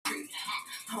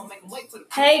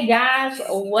Hey guys,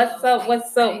 what's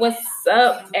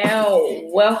up?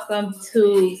 And welcome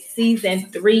to season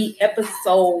 3,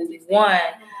 episode 1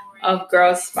 of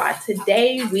Girl Spot.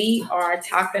 Today we are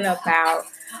talking about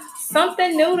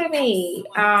something new to me,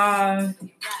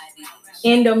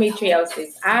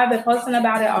 endometriosis. I've been posting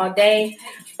about it all day,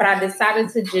 but I decided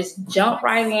to just jump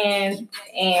right in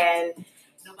and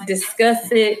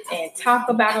discuss it and talk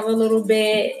about it a little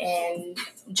bit and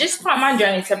just start my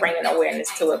journey to bringing awareness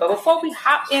to it. But before we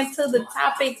hop into the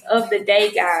topic of the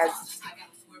day, guys,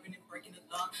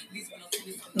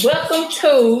 welcome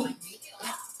to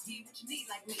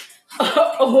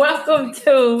welcome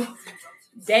to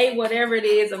day whatever it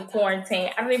is of quarantine.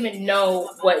 I don't even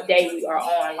know what day we are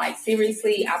on. Like,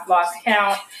 seriously, I've lost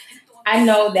count. I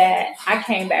know that I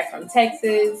came back from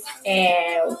Texas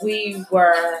and we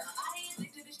were,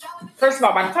 first of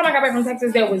all, by the time I got back from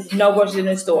Texas, there was no groceries in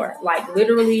the store. Like,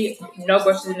 literally no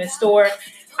groceries in the store.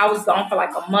 I was gone for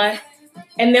like a month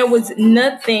and there was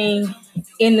nothing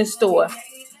in the store.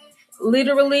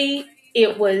 Literally,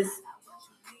 it was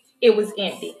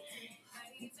empty.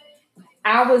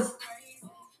 I was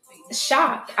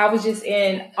shocked. I was just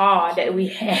in awe that we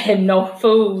had no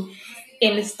food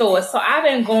in the store. So I've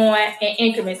been going in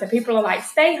increments and people are like,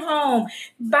 stay home,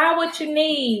 buy what you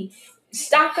need,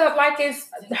 stock up like it's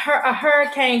a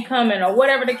hurricane coming or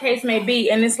whatever the case may be.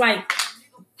 And it's like,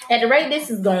 at the rate this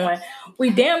is going,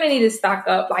 we damn near need to stock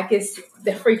up like it's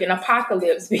the freaking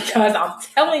apocalypse, because I'm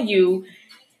telling you,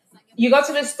 you go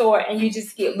to the store and you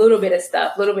just get a little bit of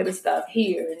stuff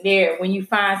here and there. When you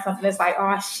find something that's like,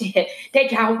 oh shit, they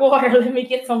got water, let me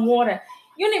get some water.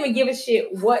 You don't even give a shit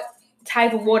what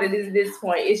type of water it is at this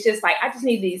point. It's just like, I just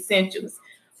need the essentials.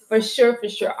 For sure.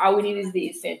 All we need is the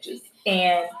essentials.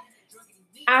 And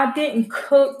I didn't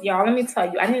cook, y'all. Let me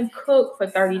tell you, I didn't cook for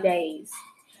 30 days.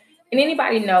 And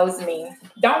anybody knows me,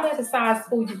 don't let the size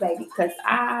fool you, baby, because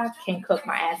I can cook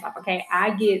my ass off, okay?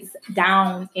 I get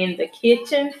down in the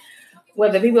kitchen,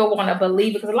 whether people want to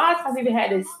believe it, because a lot of times people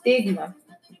had this stigma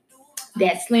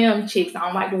that slim chicks, I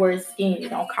don't like the word skinny,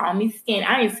 don't call me skinny,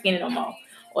 I ain't skinny no more,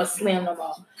 or slim no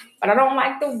more, but I don't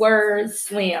like the word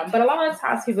slim. But a lot of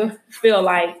times people feel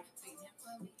like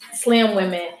slim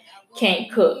women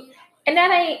can't cook, and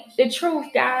that ain't the truth,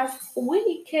 guys.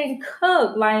 We can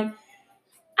cook. Like,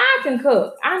 I can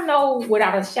cook. I know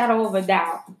without a shadow of a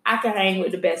doubt, I can hang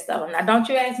with the best of them. Now, don't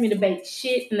you ask me to bake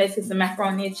shit unless it's a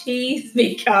macaroni and cheese,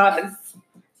 because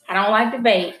I don't like to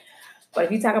bake. But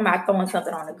if you're talking about throwing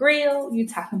something on the grill, you're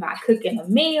talking about cooking a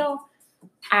meal,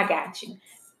 I got you.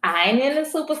 I ain't in the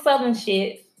super southern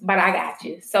shit, but I got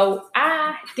you. So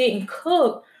I didn't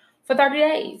cook for 30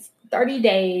 days. 30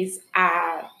 days,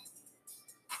 I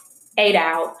ate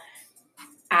out.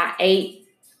 I ate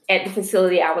at the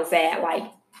facility I was at. Like,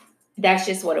 that's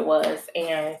just what it was.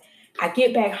 And I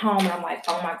get back home and I'm like,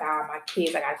 oh my God, my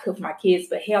kids, I got to cook for my kids.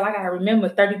 But hell, I got to remember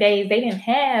 30 days, they didn't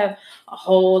have a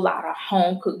whole lot of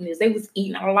home cooked meals. They was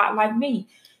eating a lot like me.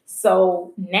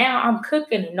 So now I'm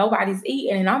cooking and nobody's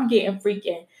eating and I'm getting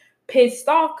freaking pissed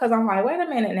off, because I'm like, wait a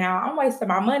minute now, I'm wasting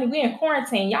my money. We in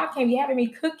quarantine. Y'all can't be having me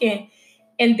cooking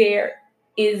and there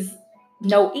is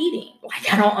no eating.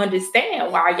 Like, I don't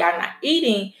understand why y'all not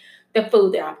eating the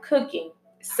food that I'm cooking.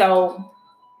 So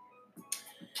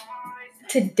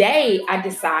today, I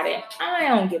decided I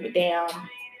don't give a damn.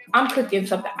 I'm cooking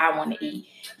something I want to eat.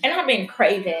 And I've been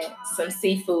craving some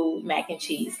seafood mac and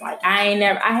cheese. Like, I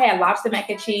had lobster mac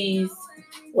and cheese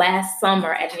last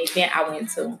summer at an event I went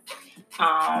to.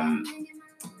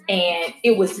 And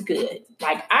it was good.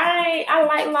 Like, I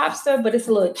like lobster, but it's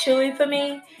a little chewy for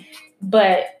me.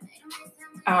 But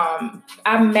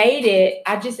I made it.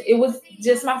 It was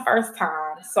just my first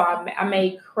time. So I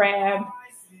made crab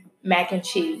mac and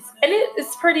cheese, and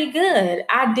it's pretty good.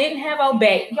 I didn't have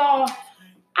Obey, y'all.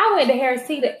 I went to Harris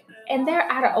Teeter and they're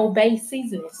out of Obey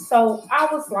seasoning, so I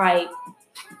was like,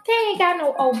 they ain't got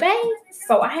no Obey.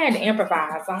 So I had to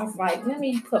improvise. I was like, let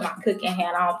me put my cooking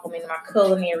hat on, put me in my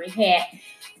culinary hat,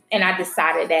 and I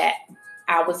decided that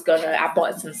I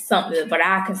bought something but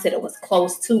I consider was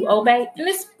close to Obey, and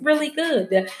it's really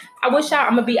good. I'm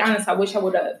gonna be honest, I wish I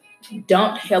would have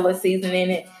dumped hella seasoning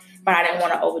in it, but I didn't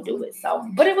want to overdo it. So,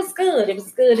 but it was good.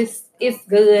 It's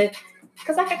good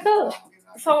because I can cook.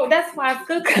 So that's why it's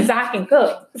good, because I can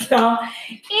cook. So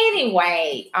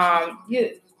anyway,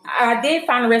 I did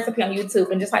find a recipe on YouTube,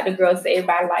 and just like the girl said,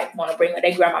 everybody like want to bring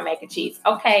their grandma mac and cheese.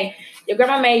 Okay, your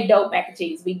grandma made dope mac and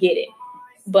cheese. We get it,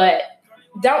 but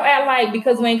don't act like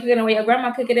because we ain't cooking the way your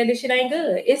grandma cook it that this shit ain't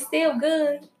good. It's still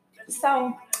good.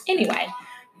 So anyway,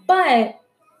 but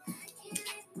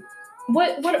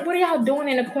what are y'all doing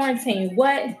in the quarantine?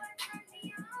 What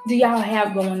do y'all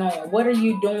have going on? What are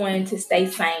you doing to stay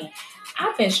sane?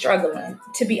 I've been struggling,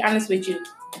 to be honest with you.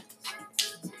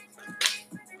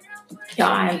 Y'all,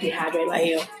 I am dehydrated like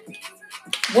hell.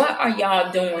 What are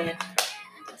y'all doing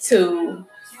to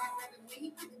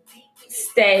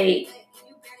stay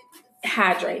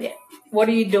hydrated? What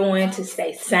are you doing to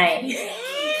stay sane?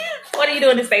 What are you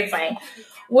doing to stay sane?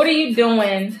 What are you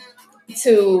doing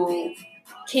to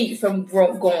keep from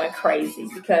going crazy?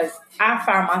 Because I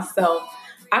found myself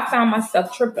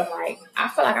tripping. Like, I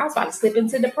feel like I was about to slip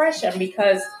into depression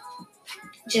because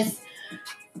just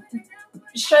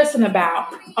stressing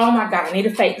about, oh my God, I need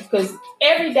a face, because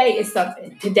every day is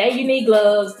something. Today you need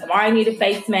gloves, tomorrow you need a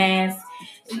face mask.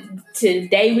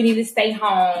 Today we need to stay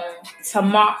home.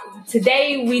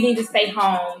 Today we need to stay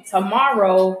home.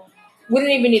 Tomorrow we don't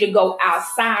even need to go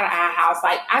outside our house.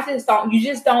 Like, you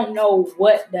just don't know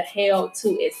what the hell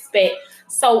to expect.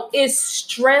 So it's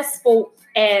stressful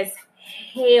as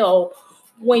hell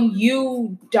when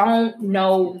you don't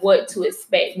know what to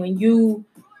expect. When you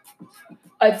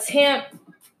attempt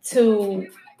to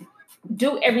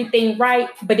do everything right,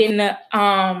 but in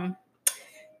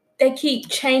they keep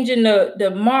changing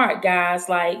the mark, guys.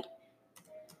 Like,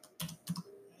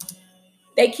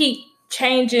 they keep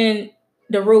changing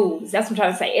the rules. That's what I'm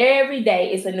trying to say. Every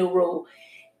day it's a new rule.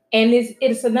 And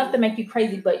it's enough to make you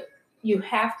crazy, but you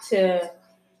have to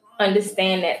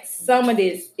understand that some of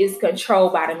this is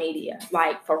controlled by the media.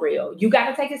 Like, for real. You got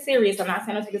to take it serious. I'm not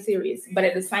saying don't take it serious. But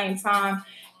at the same time,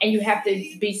 and you have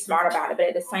to be smart about it. But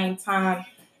at the same time,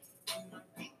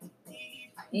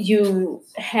 you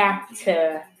have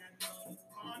to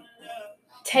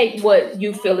take what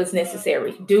you feel is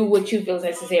necessary. Do what you feel is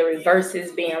necessary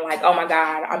versus being like, oh my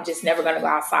God, I'm just never going to go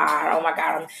outside. Oh my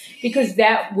God. Because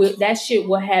that shit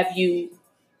will have you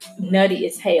nutty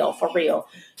as hell, for real.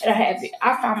 And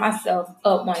I found myself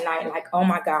up one night like, oh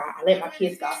my God, I let my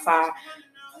kids go outside.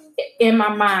 In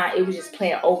my mind, it was just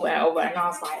playing over and over. And I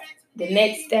was like, the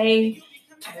next day,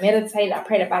 I meditated, I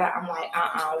prayed about it. I'm like,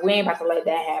 we ain't about to let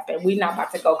that happen. We not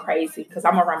about to go crazy, because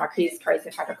I'm going to run my kids crazy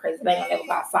if I go crazy. They ain't going to never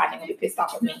go outside. They're going to be pissed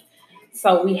off at me.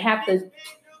 So we have to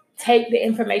take the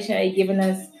information they're giving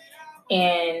us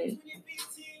and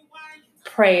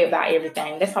pray about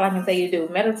everything. That's all I can tell you to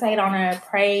do. Meditate on it,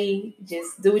 pray,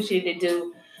 just do what you need to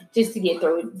do just to get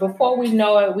through it. Before we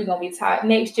know it, we're going to be talking.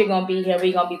 Next year, going to be here.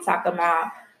 We're going to be talking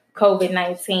about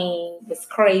COVID-19 was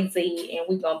crazy, and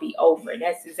we're going to be over.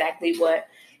 That's exactly what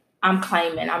I'm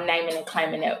claiming. I'm naming and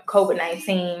claiming that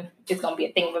COVID-19 is going to be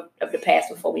a thing of the past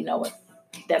before we know it.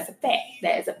 That's a fact.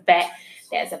 That is a fact.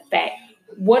 That is a fact.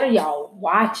 What are y'all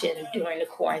watching during the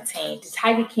quarantine? The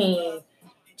Tiger King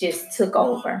just took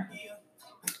over.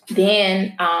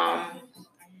 Then All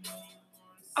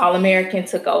American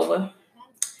took over.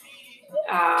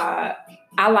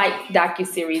 I like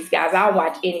docuseries, guys. I'll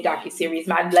watch any docuseries.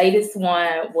 My latest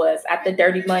one was After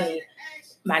Dirty Money.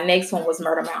 My next one was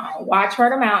Murder Mountain. Watch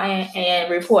Murder Mountain and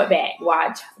report back.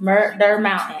 Watch Murder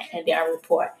Mountain and then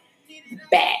report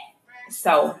back.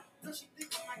 So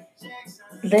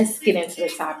let's get into the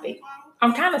topic.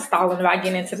 I'm kind of stalling about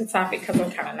getting into the topic because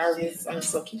I'm kind of nervous. I'm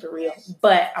just going to keep it real.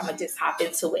 But I'm going to just hop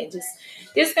into it. And this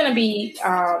is going to be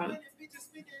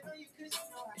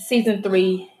season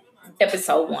 3,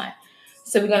 episode 1.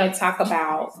 So we're going to talk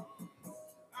about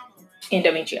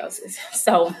endometriosis.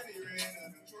 So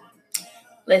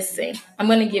let's see. I'm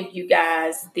going to give you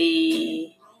guys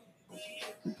I'm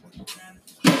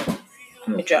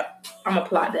going to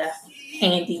pull out the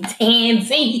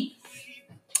handy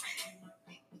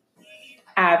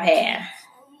I've had.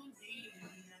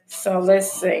 So let's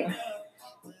see.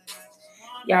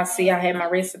 Y'all see I had my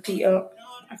recipe up.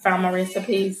 I found my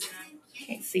recipes.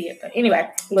 Can't see it. But anyway,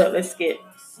 look, let's get.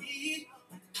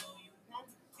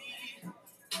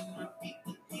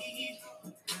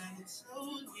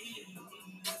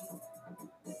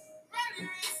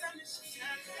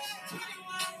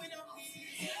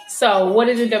 So what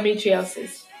is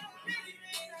endometriosis?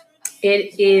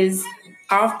 It is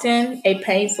often a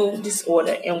painful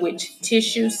disorder in which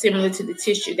tissue similar to the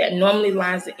tissue that normally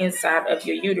lines the inside of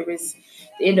your uterus,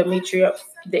 the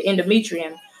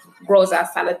endometrium, grows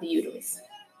outside of the uterus.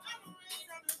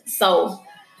 So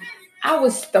I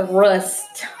was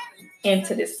thrust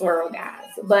into this world, guys,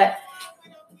 but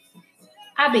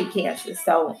I beat cancer,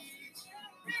 so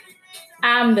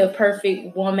I'm the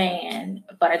perfect woman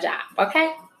for the job,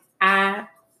 okay? I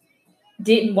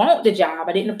didn't want the job.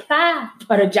 I didn't apply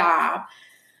for the job.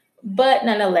 But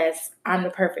nonetheless, I'm the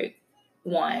perfect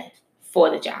one for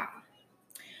the job.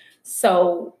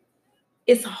 So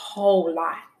it's a whole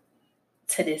lot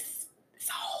to this. It's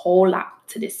a whole lot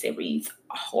to this series.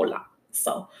 A whole lot.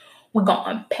 So we're going to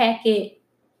unpack it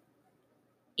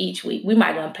each week. We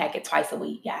might unpack it twice a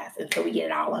week, guys, until we get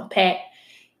it all unpacked.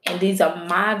 And these are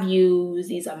my views.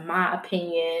 These are my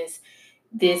opinions.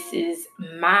 This is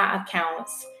my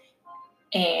accounts.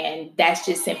 And that's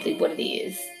just simply what it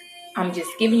is. I'm just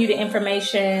giving you the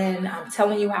information. I'm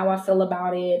telling you how I feel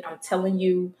about it. I'm telling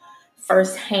you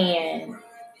firsthand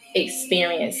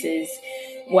experiences,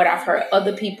 what I've heard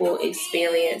other people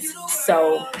experience.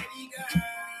 So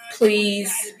please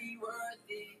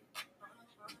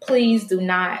do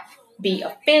not be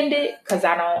offended, because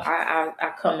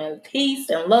I come in peace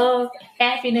and love and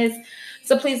happiness.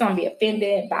 So please don't be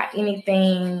offended by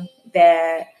anything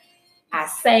that I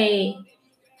say.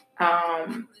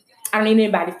 I don't need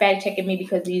anybody fact checking me,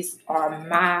 because these are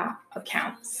my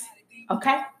accounts.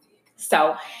 Okay?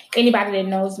 So anybody that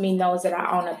knows me knows that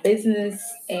I own a business,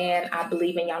 and I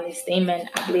believe in y'all esteeming.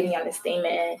 I believe in y'all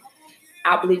esteeming.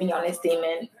 I'll believe in y'all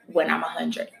esteeming when I'm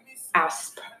 100. I'll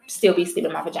still be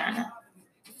steaming my vagina.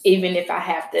 Even if I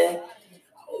have to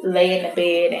lay in the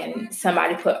bed and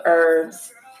somebody put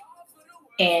herbs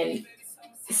and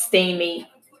steam me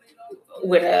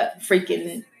with a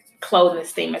freaking clothing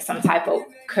steamer, some type of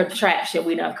contraption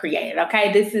we done created.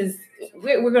 Okay,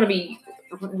 we're going to be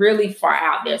really far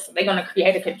out there. So they're going to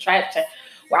create a contraption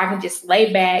where I can just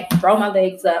lay back, throw my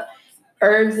legs up,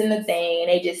 herbs in the thing, and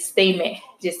they just steam it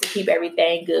just to keep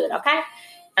everything good. Okay,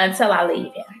 until I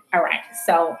leave here. All right.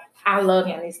 So I love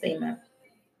Yanni steaming.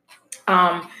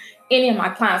 Any of my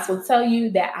clients will tell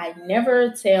you that I never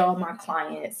tell my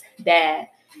clients that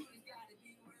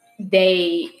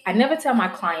I never tell my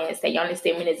clients that Yanni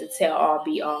steaming is a tell all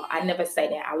be all. I never say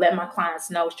that. I let my clients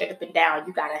know straight up and down,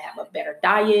 you got to have a better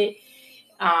diet.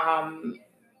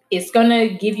 It's going to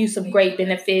give you some great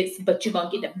benefits, but you're going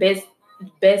to get the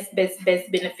best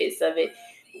benefits of it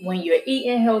when you're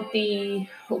eating healthy,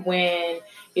 when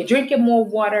you're drinking more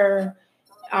water,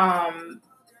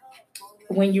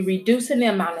 when you're reducing the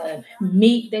amount of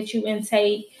meat that you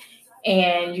intake,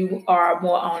 and you are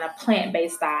more on a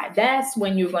plant-based diet. That's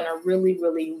when you're going to really,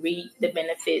 really reap the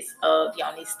benefits of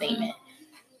Yoni steaming.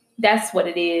 That's what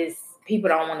it is. People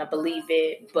don't want to believe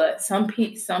it, but some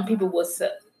people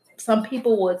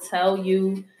will tell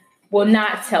you, will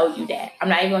not tell you that. I'm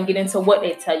not even going to get into what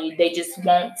they tell you. They just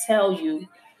won't tell you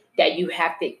that you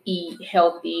have to eat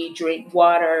healthy, drink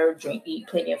water, eat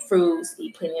plenty of fruits,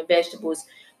 eat plenty of vegetables,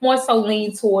 more so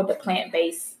lean toward the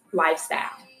plant-based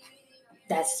lifestyle.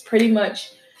 That's pretty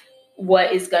much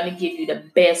what is going to give you the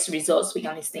best results with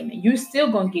Yoni steaming. You're still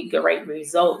going to get great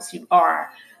results. You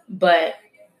are. But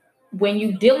when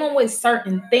you're dealing with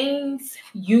certain things,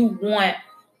 you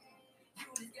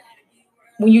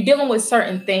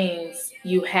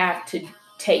have to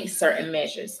take certain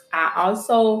measures. I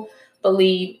also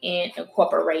believe in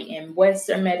incorporating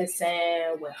Western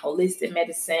medicine with holistic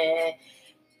medicine,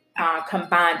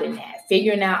 combining that,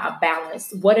 figuring out a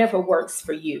balance, whatever works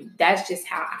for you. That's just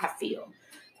how I feel.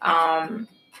 I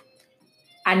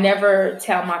never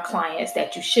tell my clients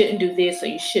that you shouldn't do this or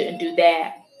you shouldn't do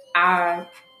that. I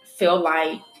feel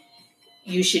like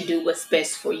you should do what's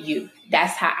best for you.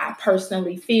 That's how I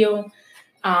personally feel.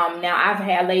 Now, I've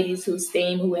had ladies who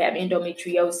steam who have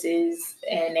endometriosis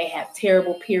and they have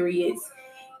terrible periods,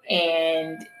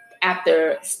 and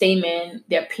after steaming,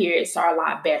 their periods are a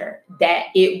lot better. That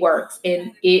it works,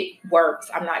 and it works.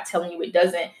 I'm not telling you it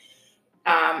doesn't.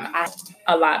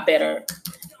 A lot better.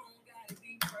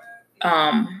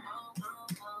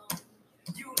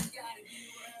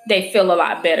 They feel a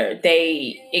lot better.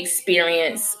 They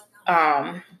experience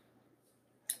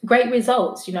great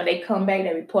results. They come back,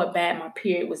 they report back, my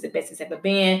period was the best it's ever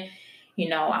been.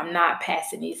 I'm not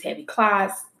passing these heavy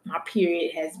clots. My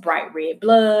period has bright red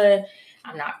blood.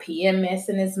 I'm not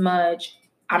PMSing as much.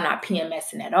 I'm not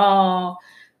PMSing at all.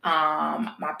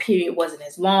 My period wasn't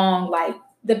as long. Like,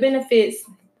 the benefits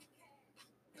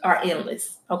are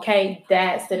endless. Okay.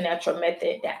 That's the natural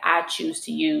method that I choose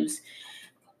to use.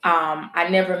 I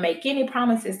never make any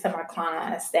promises to my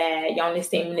clients that Yoni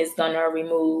steaming is going to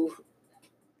remove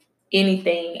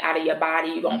anything out of your body.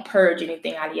 You're going to purge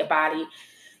anything out of your body.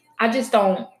 I just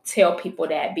don't tell people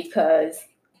that, because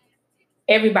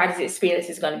everybody's experience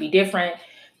is going to be different.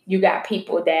 You got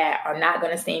people that are not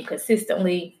going to steam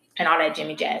consistently and all that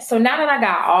Jimmy Jazz. So now that I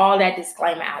got all that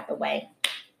disclaimer out the way,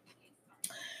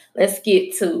 let's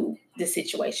get to the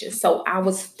situation. So I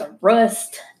was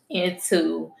thrust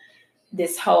into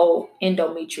this whole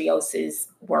endometriosis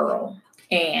world.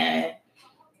 And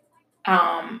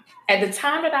at the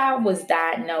time that I was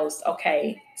diagnosed,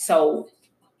 okay, so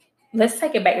let's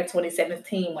take it back to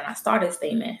 2017 when I started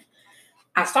steaming.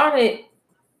 I started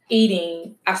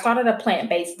a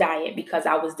plant-based diet because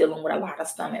I was dealing with a lot of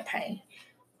stomach pain.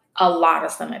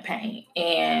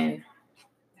 And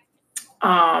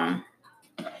I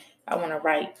want to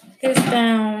write this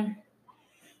down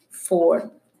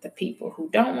for the people who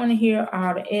don't want to hear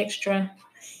all the extra.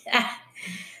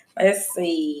 Let's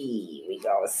see. We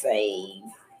gonna say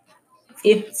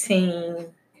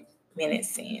 15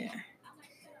 minutes in.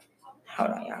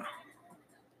 Hold on, y'all.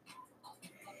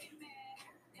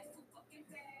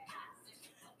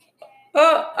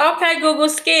 Oh, okay, Google,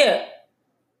 skip.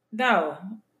 No,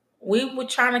 we were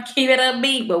trying to keep it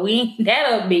upbeat, but we ain't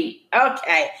that upbeat.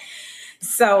 Okay.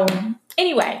 So,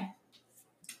 anyway,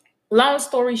 long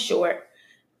story short,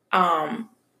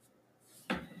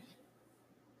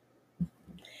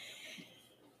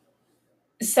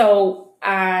 so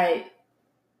I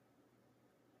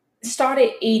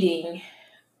started eating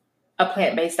a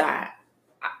plant-based diet.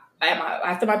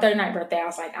 After my 39th birthday, I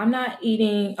was like, I'm not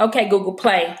eating. Okay, Google,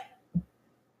 play.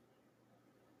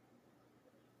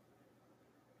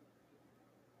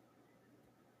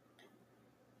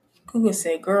 Google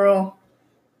said, girl.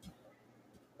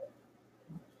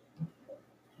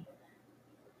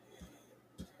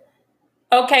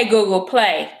 Okay, Google,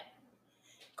 play.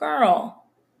 Girl.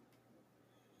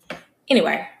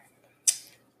 Anyway.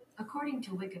 According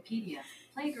to Wikipedia,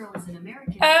 Playgirl is an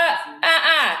American.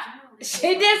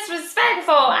 She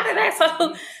disrespectful. I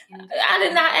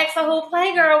did not ask her who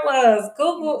Playgirl was.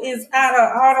 Google is out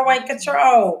of all the way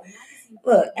control.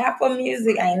 Look, Apple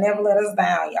Music ain't never let us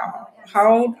down, y'all.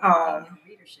 Hold on.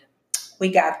 We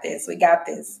got this.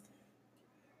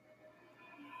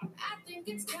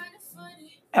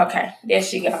 Okay, there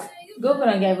she go. Google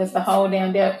done gave us the whole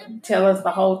damn tell us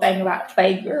the whole thing about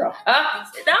Playgirl.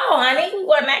 No, honey, we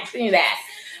wasn't asking you that.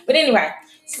 But anyway,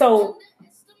 so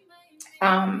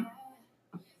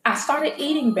I started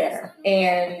eating better,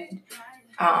 and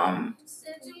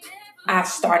I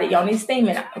started yoni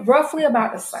steaming roughly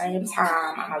about the same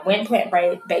time. I went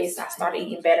plant-based. I started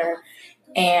eating better,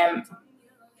 and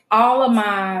all of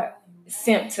my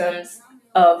symptoms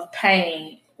of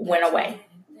pain went away.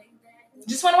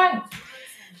 Just went away.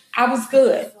 I was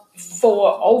good.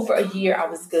 For over a year, I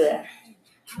was good.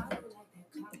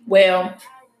 Well,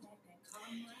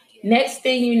 next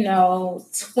thing you know,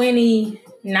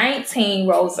 2019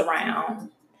 rolls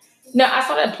around. No, I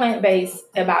started plant-based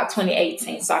about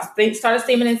 2018. So I started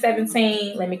steaming in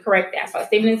 17. Let me correct that. So I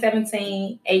steaming in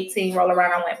 17, 18, roll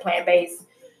around, I went plant-based.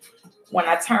 When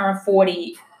I turned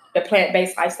 40, the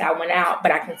plant-based lifestyle went out,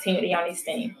 but I continued to yoni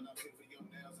steam.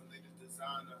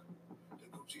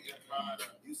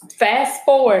 Fast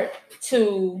forward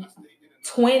to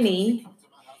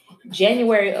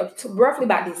January of roughly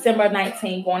about December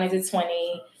 19, going into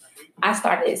 20, I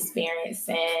started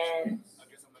experiencing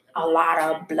a lot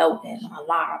of bloating, a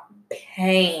lot of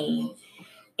pain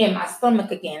in my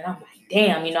stomach again. I'm like,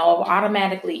 damn,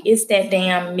 automatically it's that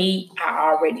damn meat.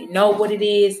 I already know what it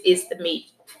is. It's the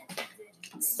meat.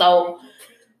 So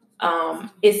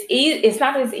it's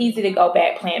not as easy to go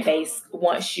back plant-based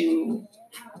once you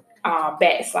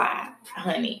backslide,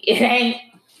 honey. It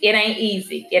ain't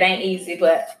easy. It ain't easy,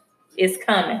 but it's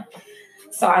coming.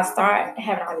 So I start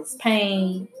having all this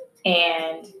pain,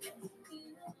 and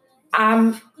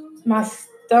my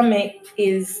stomach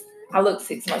I look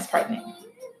 6 months pregnant,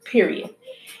 period.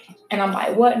 And I'm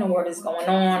like, what in the world is going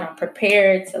on? I'm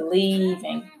prepared to leave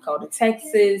and go to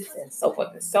Texas and so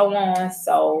forth and so on.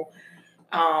 So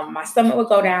my stomach would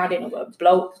go down, then it would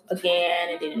bloat again,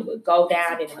 and then it would go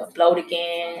down, then it would bloat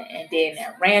again, and then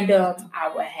at random, I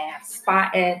would have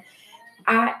spotting.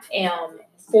 I am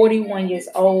 41 years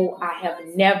old. I have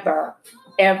never,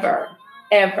 ever,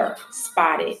 ever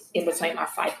spotted in between my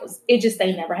cycles. It just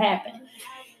ain't never happened.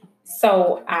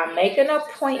 So I make an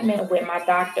appointment with my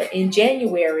doctor in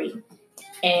January,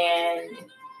 and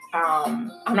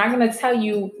I'm not going to tell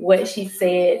you what she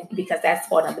said because that's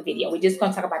for another video. We're just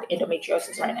going to talk about the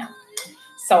endometriosis right now.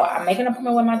 So I make an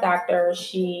appointment with my doctor.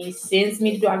 She sends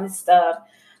me to do all this stuff,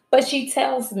 but she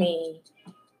tells me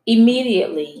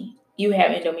immediately, you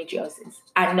have endometriosis.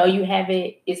 I know you have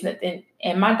it. It's nothing.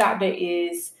 And my doctor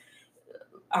is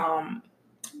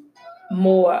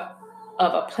more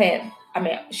of a plant. I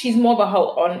mean, she's more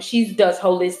of she does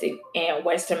holistic and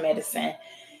Western medicine.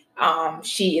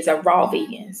 She is a raw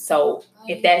vegan. So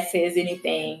if that says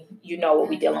anything, you know what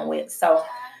we're dealing with. So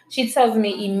she tells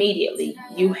me immediately,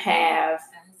 you have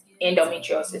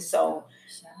endometriosis. So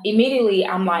immediately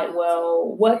I'm like, well,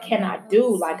 what can I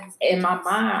do? Like in my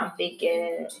mind, I'm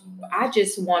thinking, I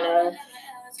just want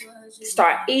to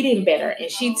start eating better. And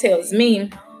she tells me,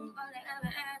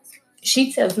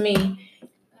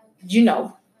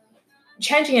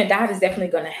 changing your diet is definitely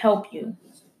going to help you.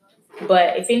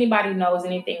 But if anybody knows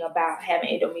anything about having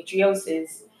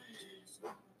endometriosis,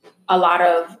 a lot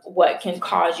of what can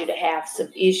cause you to have some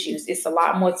issues. It's a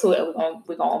lot more to it.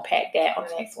 We're gonna unpack that on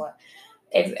the next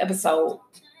episode.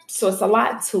 So it's a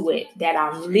lot to it that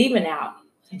I'm leaving out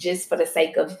just for the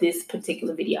sake of this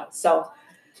particular video. So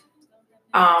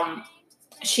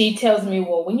she tells me,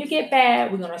 well, when you get back,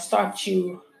 we're gonna start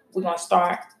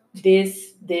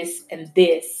this, and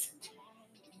this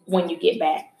when you get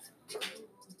back.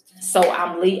 So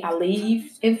I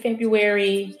leave in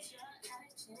February.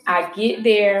 I get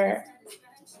there.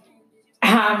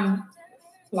 I'm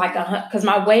like because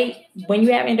my weight, when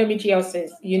you have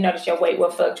endometriosis, you notice your weight will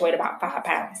fluctuate about 5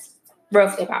 pounds,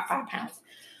 roughly about 5 pounds.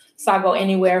 So I go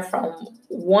anywhere from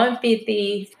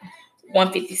 150,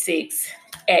 156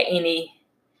 at any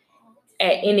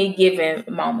given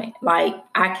moment. Like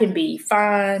I can be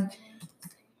fine.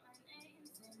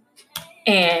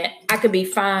 And I could be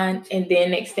fine. And then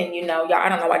next thing you know, y'all, I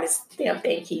don't know why this damn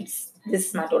thing keeps, this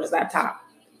is my daughter's laptop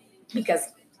because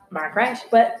mine crashed,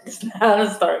 but it's not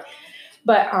another story.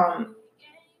 But,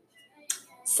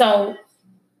 so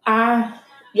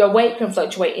your weight can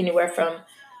fluctuate anywhere from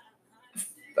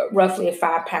roughly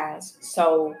 5 pounds.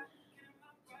 So,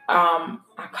 I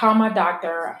call my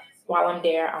doctor while I'm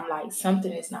there. I'm like,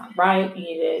 something is not right.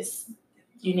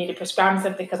 You need to prescribe me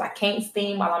something because I can't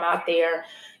steam while I'm out there.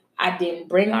 I didn't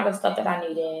bring all the stuff that I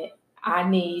needed. I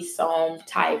need some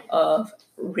type of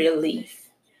relief.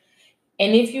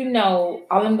 And if you know,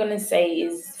 all I'm going to say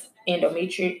is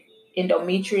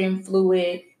endometrium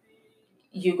fluid,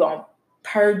 you're going to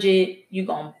purge it, you're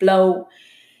going to bloat,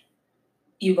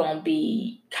 you're going to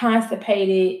be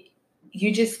constipated,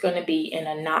 you're just going to be in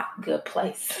a not good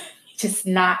place. Just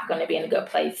not going to be in a good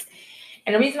place.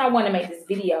 And the reason I want to make this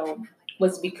video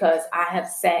was because I have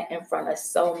sat in front of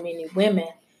so many women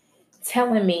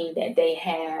telling me that they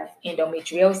have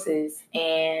endometriosis.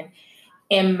 And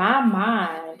in my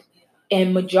mind,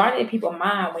 and majority of people's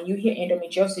mind, when you hear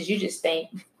endometriosis, you just think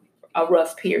a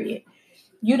rough period.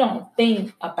 You don't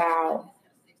think about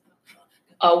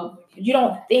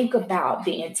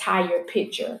the entire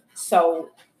picture.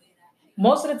 So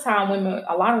most of the time women,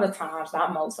 a lot of the times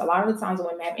when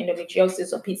women have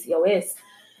endometriosis or PCOS,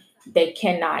 they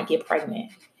cannot get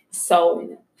pregnant.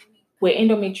 So with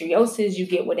endometriosis, you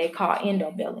get what they call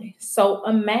endobelly. So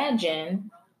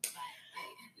imagine,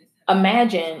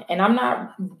 and I'm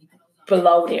not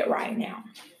bloated right now,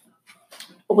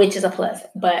 which is a plus,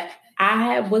 but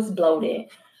I was bloated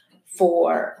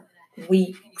for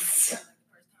weeks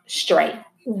straight.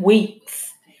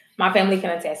 Weeks. My family can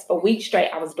attest. For weeks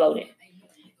straight, I was bloated.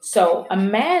 So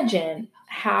imagine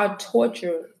how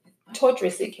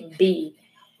torturous it can be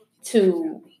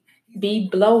to be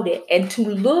bloated and to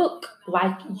look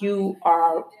like you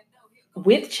are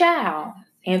with child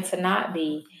and to not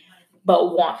be,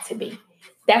 but want to be.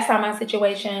 That's not my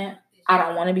situation. I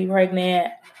don't want to be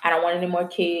pregnant. I don't want any more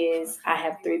kids. I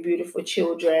have 3 beautiful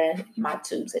children. My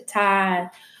tubes are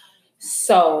tied.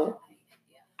 So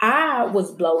I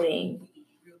was bloating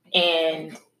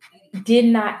and did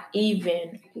not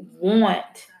even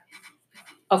want,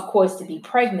 of course, to be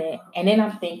pregnant. And then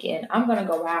I'm thinking, I'm going to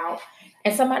go out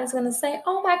and somebody's going to say,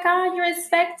 oh my God, you're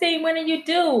expecting. When are you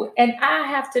due? And I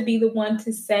have to be the one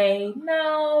to say,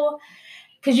 no,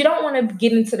 because you don't want to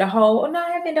get into the whole, oh no,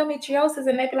 I have endometriosis.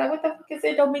 And they be like, what the fuck is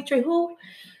endometriosis? Who?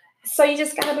 So you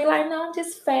just got to be like, no, I'm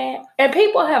just fat. And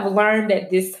people have learned at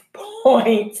this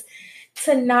point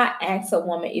to not ask a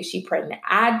woman if she's pregnant.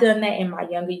 I done that in my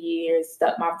younger years,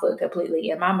 stuck my foot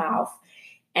completely in my mouth.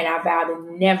 And I vowed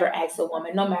to never ask a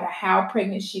woman, no matter how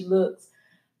pregnant she looks,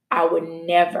 I would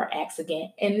never ask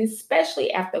again. And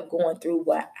especially after going through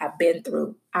what I've been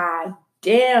through, I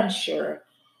damn sure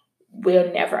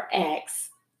will never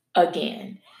ask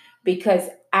again because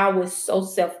I was so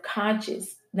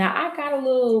self-conscious. Now, I got a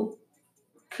little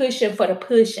cushion for the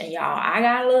pushing, y'all. I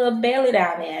got a little belly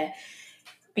down there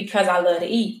because I love to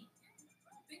eat.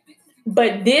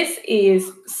 But this is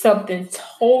something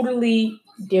totally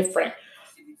different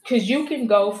because you can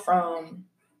go from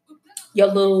your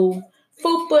little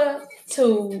fupa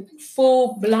to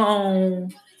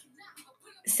full-blown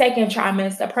second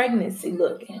trimester pregnancy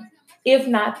looking, if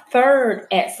not third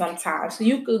at some time. So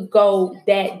you could go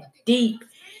that deep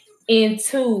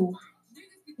into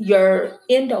your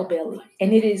endobelly,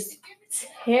 and it is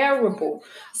terrible.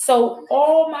 So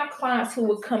all my clients who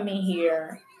would come in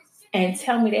here and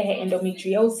tell me they had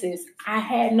endometriosis, I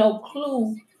had no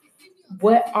clue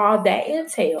what all that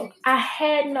entailed. I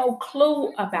had no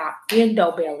clue about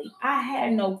endobelly. I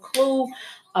had no clue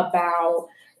about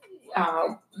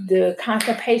the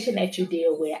constipation that you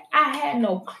deal with. I had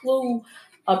no clue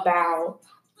about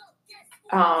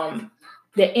the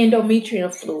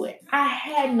endometrium fluid. I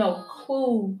had no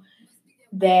clue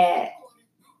that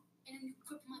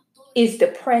is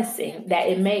depressing, that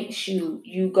it makes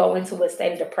you go into a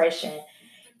state of depression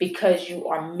because you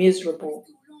are miserable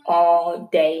all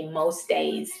day, most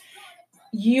days.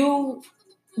 You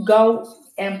go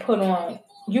and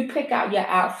you pick out your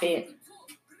outfit.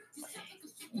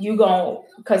 You go,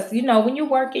 because when you're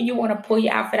working, you want to pull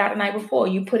your outfit out the night before.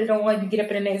 You put it on, you get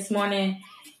up in the next morning,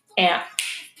 and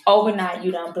overnight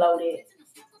you done bloated.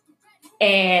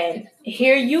 And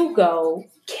here you go,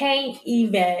 can't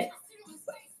even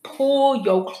pull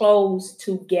your clothes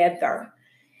together.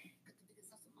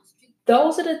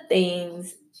 Those are the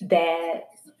things that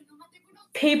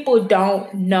people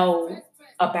don't know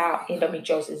about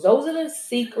endometriosis. Those are the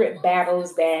secret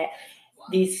battles that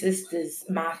these sisters,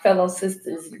 my fellow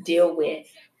sisters, deal with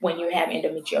when you have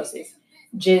endometriosis.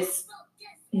 Just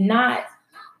not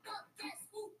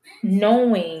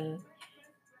knowing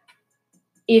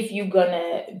if you're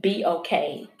gonna be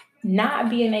okay, not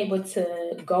being able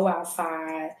to go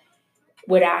outside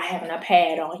without having a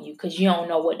pad on you because you don't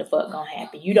know what the fuck gonna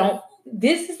happen.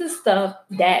 This is the stuff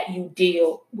that you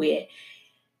deal with.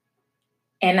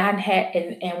 And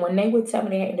and when they would tell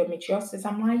me they had endometriosis,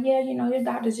 I'm like, yeah, your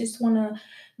doctors just want to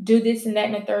do this and that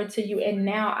and the third to you. And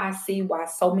now I see why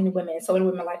so many women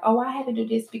are like, oh, I had to do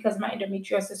this because of my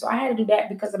endometriosis, so I had to do that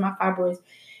because of my fibroids.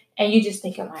 And you're just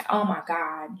thinking like, oh my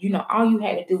God, all you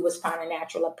had to do was find a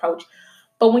natural approach.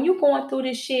 But when you're going through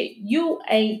this shit,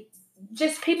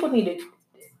 people need to,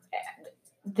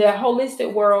 the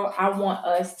holistic world, I want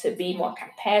us to be more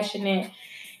compassionate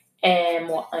and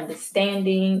more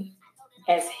understanding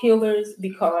as healers,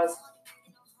 because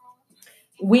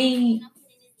we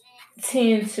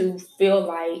tend to think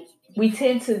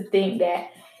that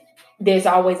there's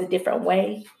always a different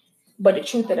way. But the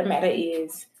truth of the matter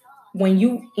is, when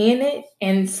you in it,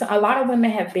 and a lot of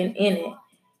women have been in it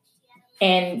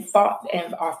and fought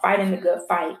and are fighting the good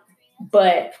fight,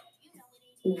 but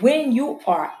when you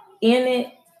are in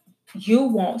it, you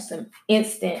want some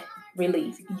instant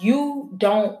relief. You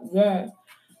don't want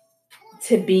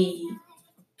to be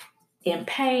in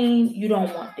pain. You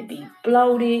don't want to be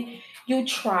bloated. You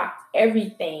try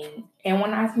everything. And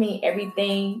when I mean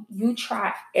everything, you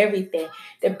try everything.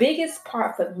 The biggest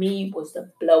part for me was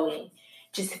the bloating.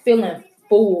 Just feeling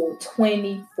full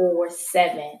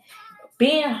 24/7.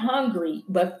 Being hungry,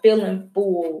 but feeling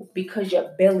full because your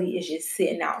belly is just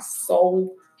sitting out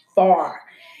so far.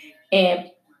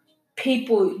 And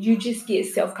people, you just get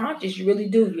self-conscious. You really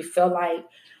do. You feel like,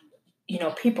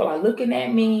 people are looking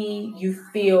at me. You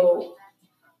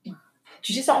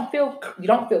just don't feel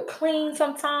clean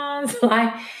sometimes.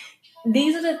 Like,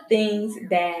 these are the things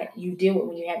that you deal with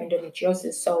when you have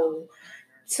endometriosis. So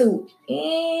to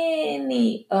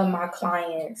any of my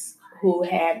clients who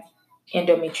have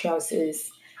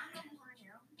endometriosis,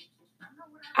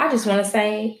 I just want to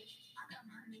say,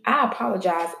 I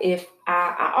apologize if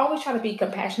I always try to be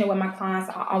compassionate with my clients.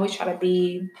 I always try to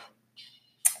be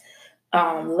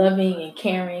loving and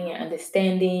caring and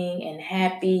understanding and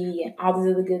happy and all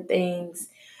these other good things.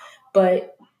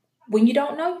 But when you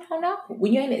don't know, you don't know.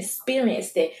 When you ain't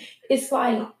experienced it, it's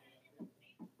like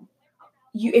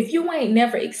if you ain't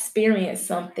never experienced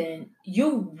something,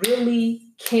 you really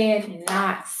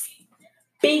cannot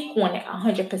speak on it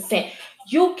 100%.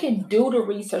 You can do the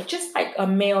research, just like a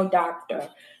male doctor.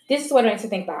 This is what I used to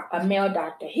think about. A male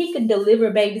doctor, he could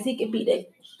deliver babies. He could be the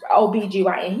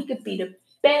OBGYN. He could be the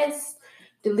best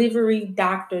delivery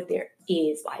doctor there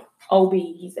is. Like OB,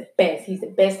 he's the best. He's the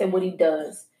best at what he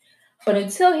does. But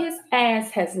until his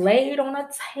ass has laid on a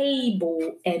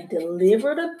table and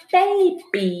delivered a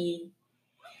baby,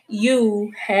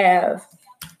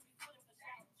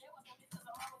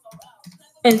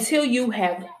 until you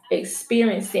have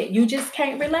experienced it, you just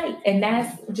can't relate. And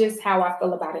that's just how I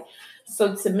feel about it.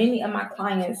 So to many of my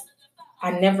clients,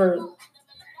 I never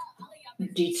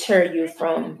deter you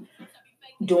from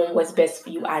doing what's best for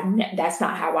you. That's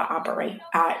not how I operate.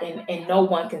 And no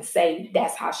one can say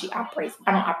that's how she operates.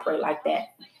 I don't operate like that.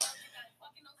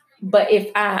 But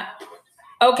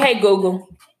okay, Google,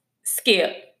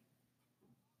 skip.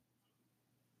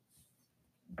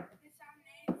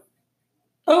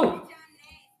 Oh,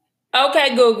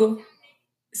 okay, Google,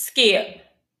 skip.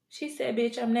 She said,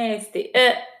 bitch, I'm nasty.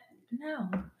 No.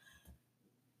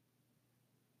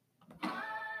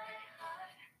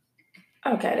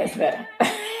 Okay, that's better.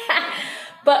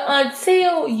 But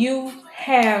until you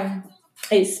have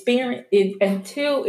experienced it, until